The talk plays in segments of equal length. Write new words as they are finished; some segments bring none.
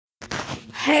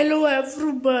Hello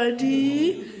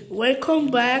everybody, welcome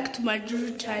back to my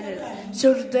YouTube channel.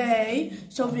 So today,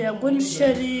 we are going to show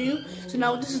you,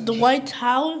 now this is the White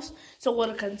House, so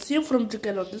what I can see from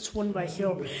together, this one right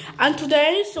here. And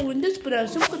today, in this video,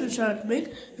 we're going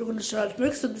to show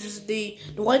it, so this is the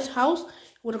White House,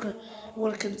 what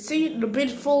I can see, the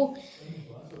beautiful,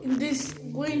 in this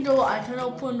window, I can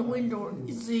open the window,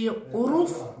 is the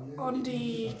roof on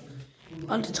the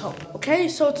top. Okay,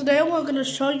 so today we're gonna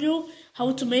show you how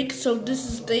to make. So this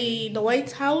is the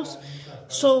White House.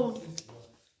 So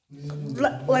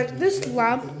like this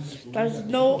lamp, there was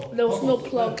no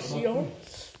plug here,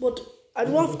 but I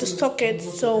don't have the socket.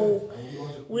 So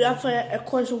we have a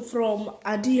question from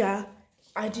Adia.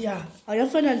 I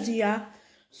have an idea.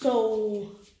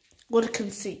 So what you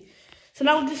can see. So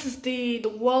now this is the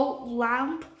wall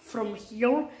lamp from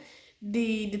here.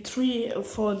 The three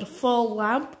for the full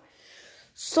lamp.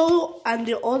 So, and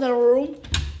the other room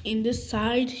in this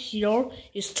side here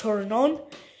is turned on.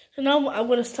 So now I'm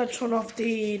gonna start turn off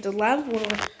the lamp where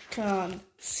I can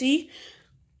see.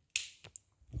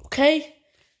 Okay,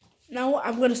 now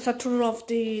I'm gonna start turning off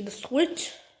the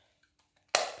switch.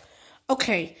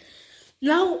 Okay,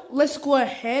 now let's go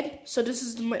ahead. So this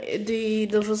is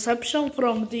the reception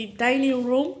from the dining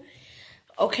room.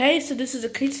 Okay, so this is the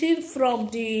kitchen from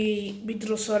the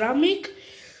vidro ceramic.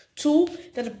 Two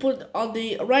that I put on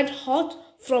the red hot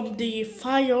from the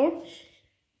fire.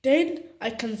 Then I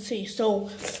can see. So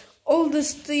all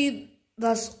this thing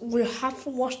that we have to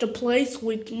wash the place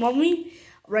with mommy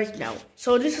right now.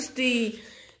 So this is the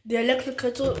electric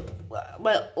kettle,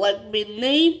 well, like my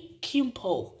name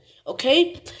Kimpo.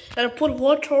 Okay, and I put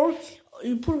water.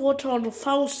 You put water on the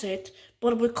faucet,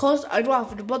 but because I don't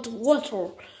have the bottled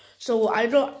water, so I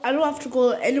don't have to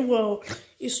go anywhere.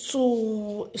 It's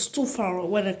too far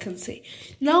when I can see.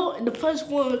 Now the first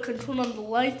one, we can turn on the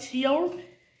lights here.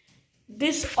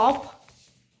 This up.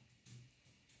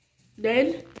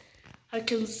 Then I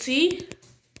can see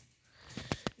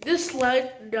this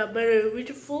light. They are very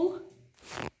beautiful.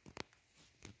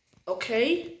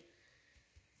 Okay.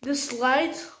 This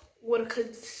light, where I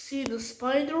can see the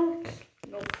spider.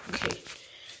 No. Okay.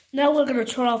 Now we're gonna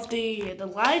turn off the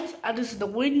light, and this is the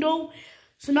window.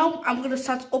 So now I'm gonna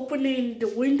start opening the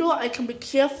window. I can be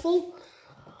careful.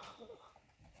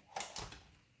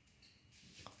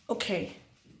 Okay.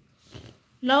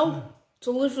 Now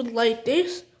to leave it like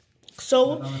this.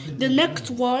 So the next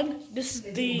one, this is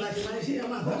the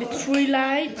three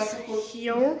lights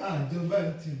here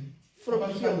from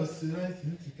here,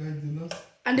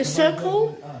 and the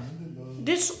circle.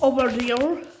 This over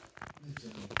there.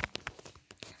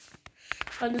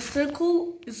 And the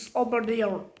circle is over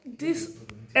there. This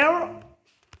air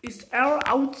is air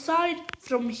outside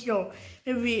from here.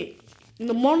 Maybe in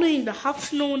the morning, in the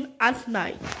afternoon, at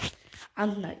night.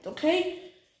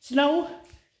 Okay? So now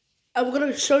I'm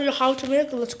gonna show you how to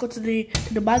make. Let's go to the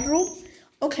bedroom.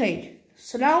 Okay.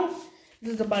 So now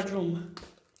this is the bedroom.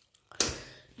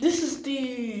 This is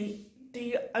the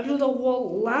another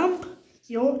wall lamp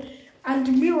here, and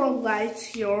the mirror lights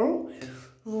here.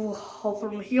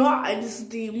 From here, and this is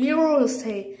the mirror will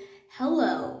say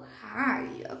hello, hi.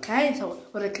 Okay, so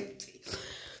what I can see.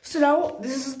 So now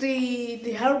this is the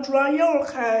hair dryer.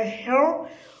 Okay, hair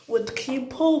with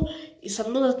Kimpo is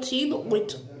another thing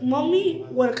with mommy.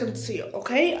 What I can see.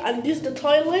 Okay, and this is the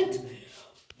toilet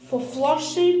for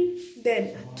flushing.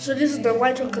 Then so this is the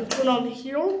light I can turn on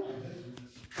here.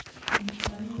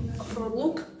 For a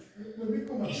look,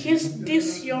 here's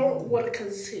this here. What I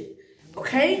can see.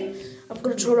 Okay. I'm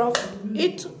gonna turn off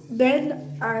it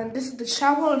then, and this is the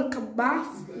shower and the bath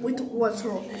with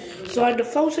water. So I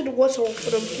defaulted water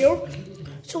from here,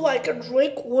 so I can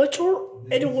drink water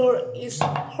anywhere. Is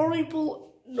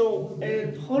horrible? No,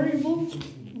 and horrible?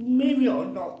 Maybe or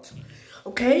not.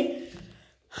 Okay,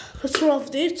 let's turn off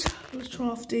this. Let's turn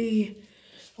off the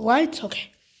lights.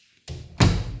 Okay.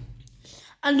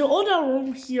 And the other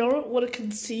room here, what I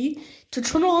can see, to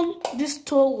turn on these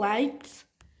two lights.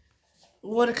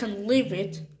 What I can leave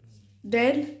it.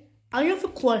 Then I have a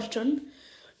question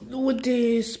with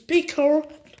the speaker.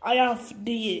 I have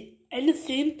the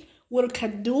anything what I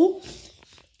can do.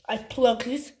 I plug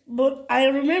this, but I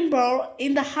remember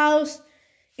in the house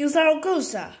in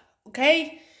Zaragoza.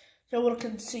 Okay, so what I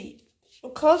can see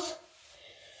because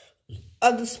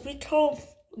at the speaker,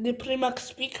 the Primax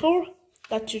speaker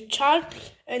that you charge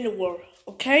anywhere.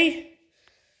 Okay,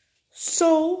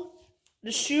 so.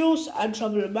 The shoes and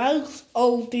travel bags,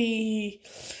 all the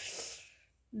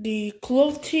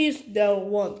clothes they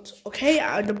want. Okay,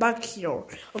 at the back here.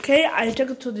 Okay, I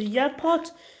take it to the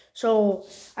airport. So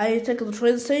I take the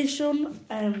train station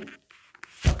and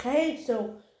okay,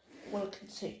 so what I can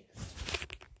see.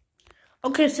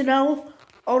 Okay, so now,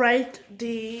 alright,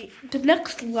 the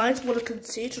next light, what I can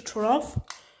see to turn off.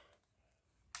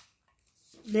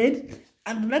 Then,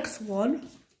 and the next one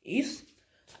is,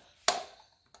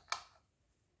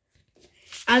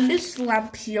 and this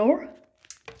lamp here,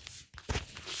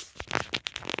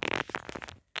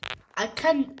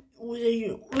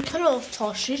 we cannot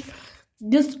touch it.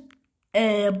 This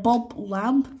bulb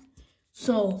lamp,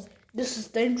 so this is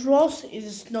dangerous. It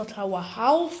is not our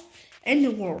house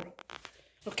anymore.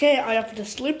 Okay, I have the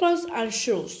slippers and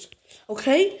shoes.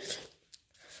 Okay,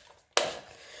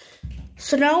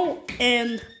 so now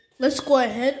let's go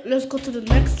ahead. Let's go to the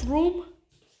next room.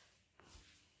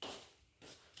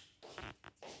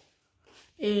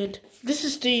 And this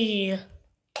is the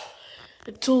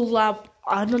tool lamp.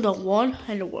 Another one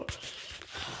anywhere.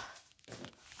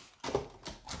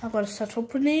 I'm gonna start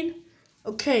opening.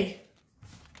 Okay.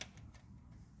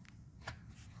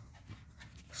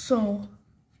 So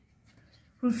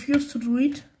refuse to do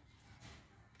it.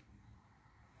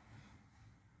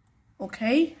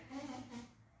 Okay.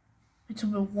 It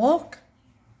will work.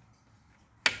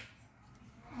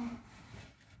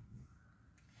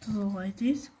 So like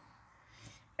this.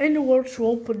 Anywhere to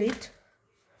open it.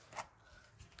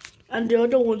 And the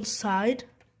other one side.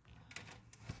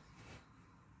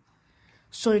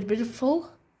 So it's beautiful.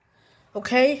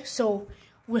 Okay, so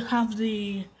we have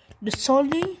the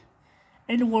Sony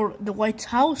and we're the White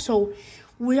House. So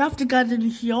we have the garden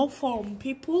here from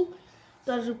people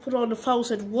that you put on the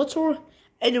faucet water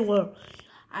anywhere.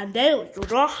 And then you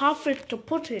don't have it to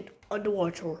put it on the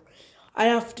water. I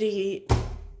don't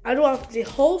have the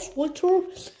hose water.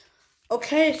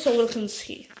 Okay, so we can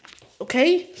see.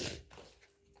 Okay?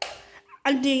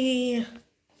 And the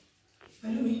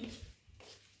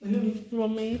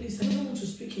Mommy, please, I don't want to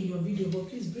speak in your video, but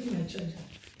please bring my charger.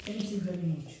 Thank you very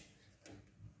much.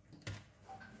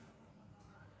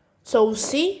 So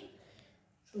see,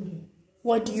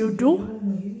 what do you do?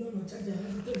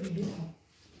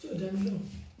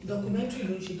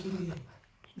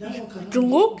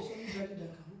 Look.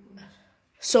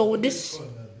 So it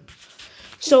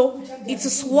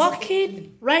is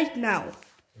working right now.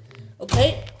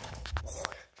 Okay.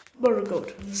 Very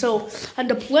good. So, and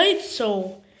the plate,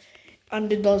 so, and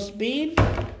the dustbin,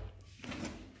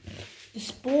 the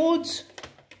spoons,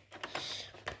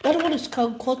 that one is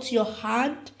can cut your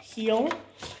hand here.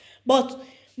 But,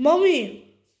 Mommy,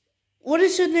 what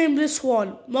is your name, this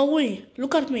one? Mommy,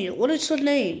 look at me. What is your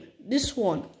name? This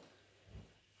one.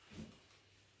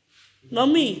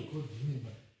 Mommy.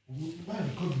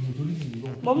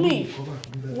 Mommy,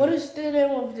 what is the name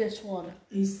of this one?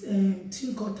 It's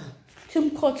Tim Cotter.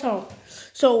 Tim Cotter.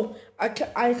 So I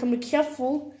can be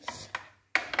careful.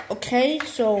 Okay,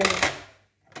 so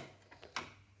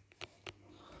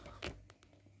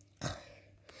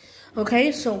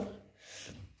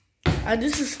and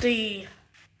this is the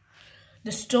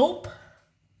stove.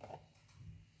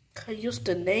 Can I use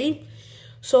the name?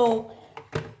 So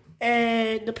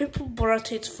the people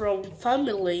brought it from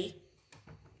family.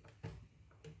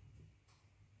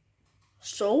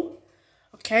 So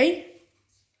okay.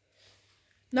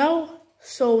 Now,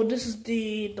 so this is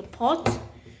the pot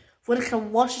where I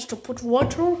can wash it to put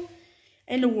water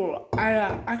anywhere.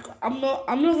 I'm not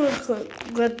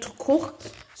going to cook.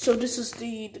 So this is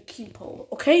the keeper,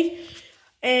 okay?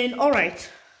 And alright.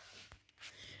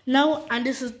 Now, and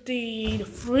this is the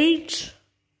fridge.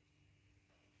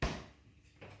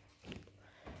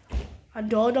 And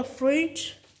the other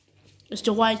fridge is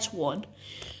the white one.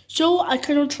 So I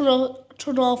cannot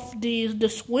turn off the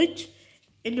switch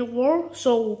anywhere,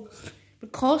 so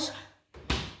because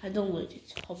I don't need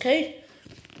it, okay?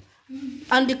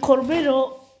 And the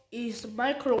carburetor is the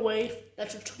microwave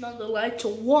that you turn on the light to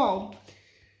warm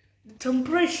the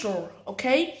temperature,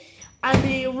 okay? And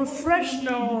the electric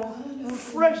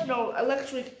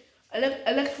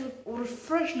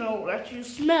refreshener that you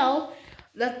smell,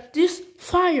 that this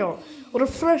fire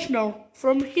refreshener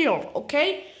from here,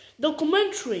 okay?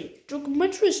 Documentaries to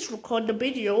record the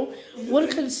video, one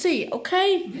can see,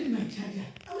 okay?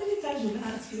 How many times will I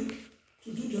ask you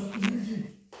to do documentary?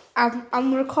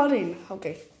 I'm recording,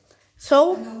 okay.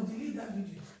 So, And I will delete that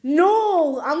video.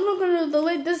 no, I'm not gonna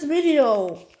delete this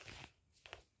video.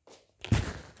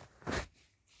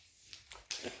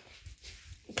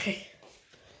 Okay.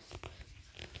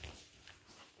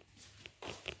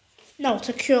 Now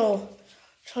secure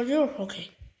charger,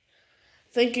 okay.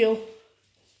 Thank you.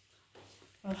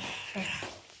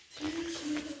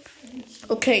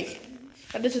 Okay,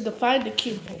 and this is the find the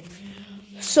keyhole.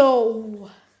 So,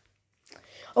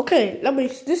 okay,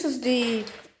 this is the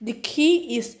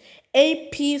key is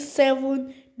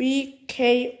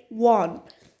AP7BK1.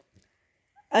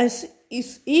 as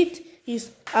it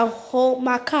is a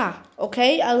homaka,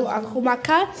 okay? A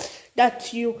homaka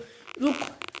that you look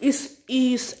is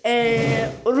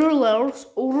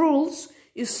rules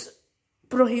is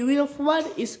prohibited one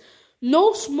is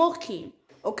no smoking,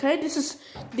 okay? This is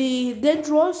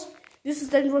dangerous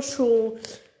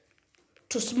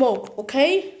to smoke,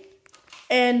 okay?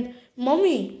 And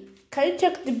mommy, can you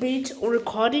check the beach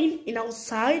recording in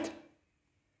outside?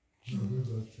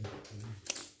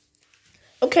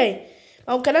 Okay,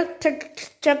 now can I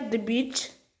check the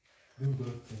beach?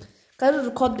 Can I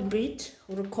record the beach?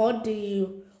 Record the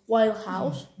White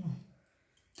House?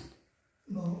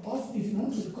 No, off if you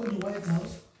want to record the White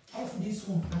House, off this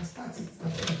one and start it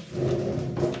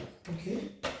again.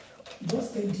 Okay?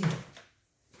 Just stay there.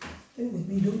 Stay with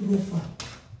me, don't go far.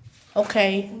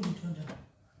 Okay. Hold each other.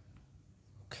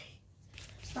 Okay.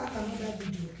 Start another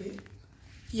video, okay?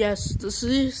 Yes, this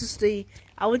is the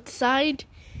outside,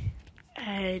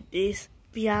 and this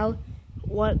BL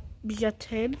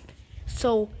 10.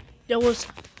 So there was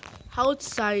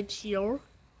outside here.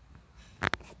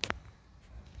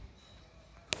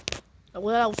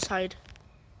 We're outside.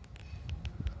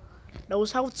 That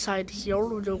was outside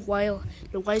here, the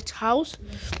White House.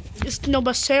 It's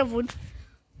number 7.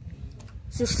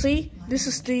 You see, this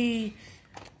is the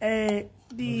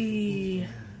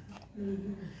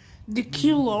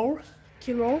killer.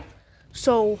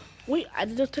 So I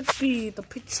didn't take the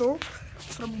picture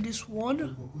from this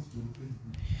one.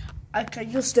 I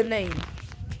can use the name.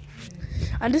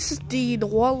 And this is the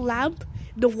wall lamp,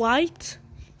 the white.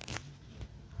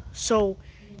 So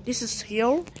this is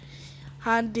here,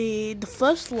 and the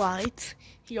first light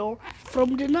here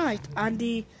from the night, and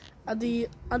the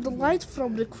light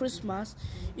from the Christmas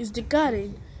is the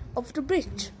garden of the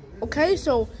beach. Okay,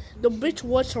 so the beach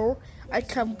water I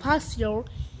can pass here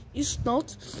is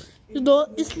not,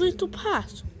 easily to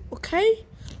pass. Okay,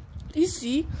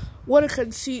 easy. What I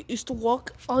can see is to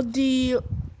walk on the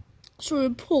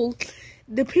swimming pool.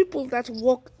 The people that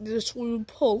walk the swimming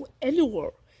pool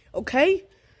anywhere. Okay.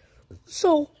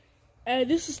 So,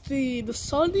 this is the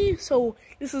sunny. So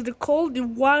this is the cold, the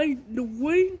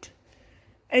wind,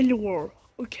 anywhere.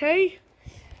 Okay,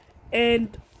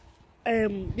 and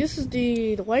this is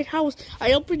the White House.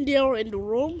 I opened there in the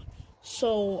room.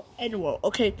 So anywhere.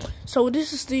 Okay. So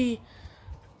this is the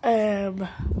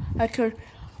I can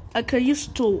use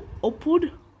to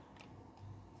open.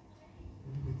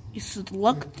 It's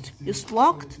locked. It's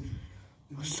locked.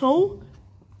 So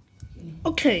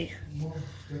okay.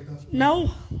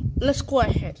 Now let's go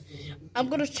ahead. I'm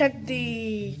gonna check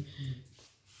my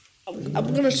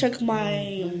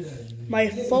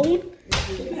phone,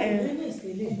 and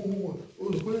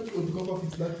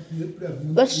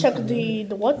let's check the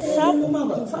WhatsApp.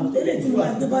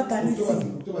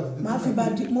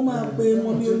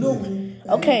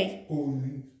 Okay.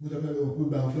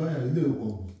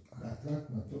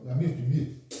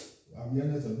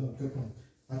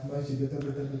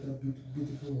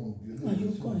 Are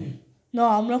you calling? No,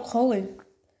 I'm not calling.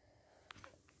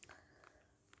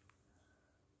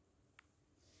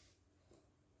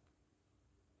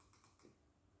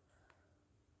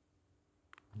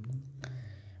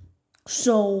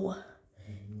 So,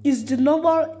 the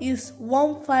number is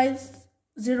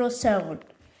 1507.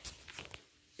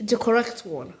 It's the correct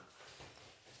one.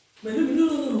 But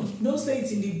no. Don't say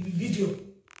it in the video.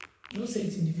 Don't say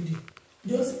it in the video.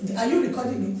 Are you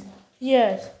recording it?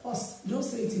 Yes. Pause. Don't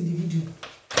say it in the video.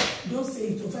 Don't say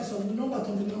it. First of all, number of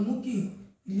the Namuki.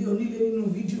 You only no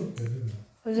video.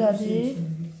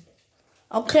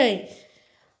 Okay.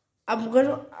 I'm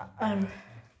gonna.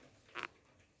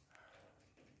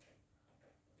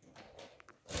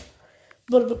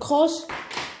 But because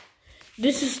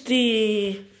this is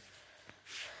the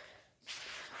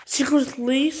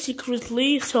secretly,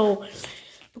 so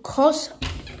because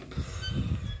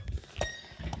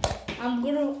I'm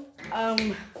gonna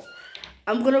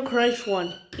create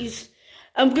one.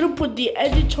 I'm gonna put the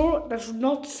editor that should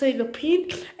not say the pin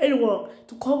anywhere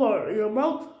to cover your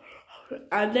mouth,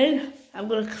 and then I'm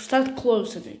gonna start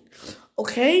closing it.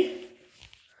 Okay?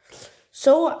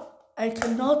 So I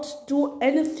cannot do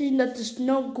anything that is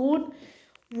not good.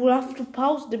 We have to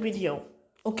pause the video.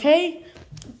 Okay?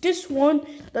 This one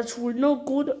that will not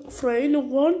good for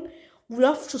anyone. We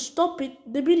have to stop it.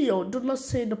 The video. Do not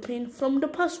say the pin from the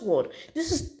password.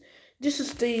 This is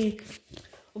the.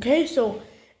 Okay. So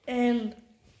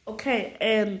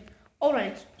all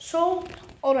right.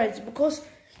 Because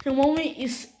the mommy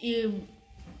is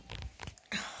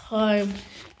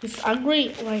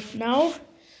angry right now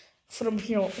from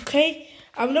here. Okay.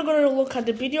 I'm not gonna look at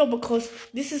the video because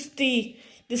this is the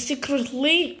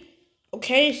secretly.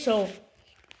 Okay. So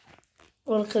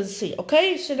we can see.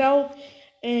 Okay, so now,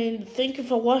 and thank you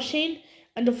for watching,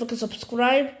 and don't forget to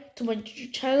subscribe to my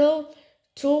channel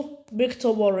to Big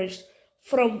Tourist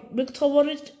from Big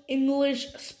Tourist English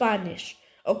Spanish.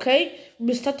 Okay,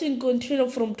 we're starting continue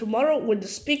from tomorrow with the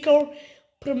speaker,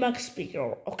 Primax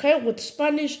speaker. Okay, with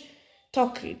Spanish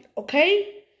talking.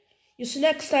 Okay. You see,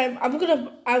 next time I'm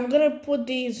gonna put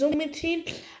the Zoom meeting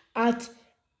at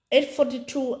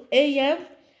 8:42 a.m.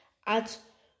 at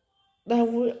that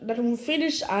will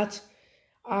finish at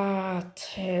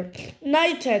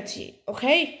 9:30.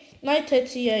 Okay,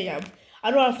 9:30 a.m. I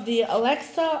don't have the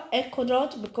Alexa Echo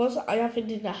Dot because I have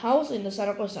it in the house in the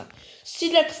Zaragoza. See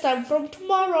you next time from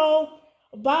tomorrow.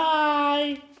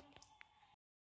 Bye.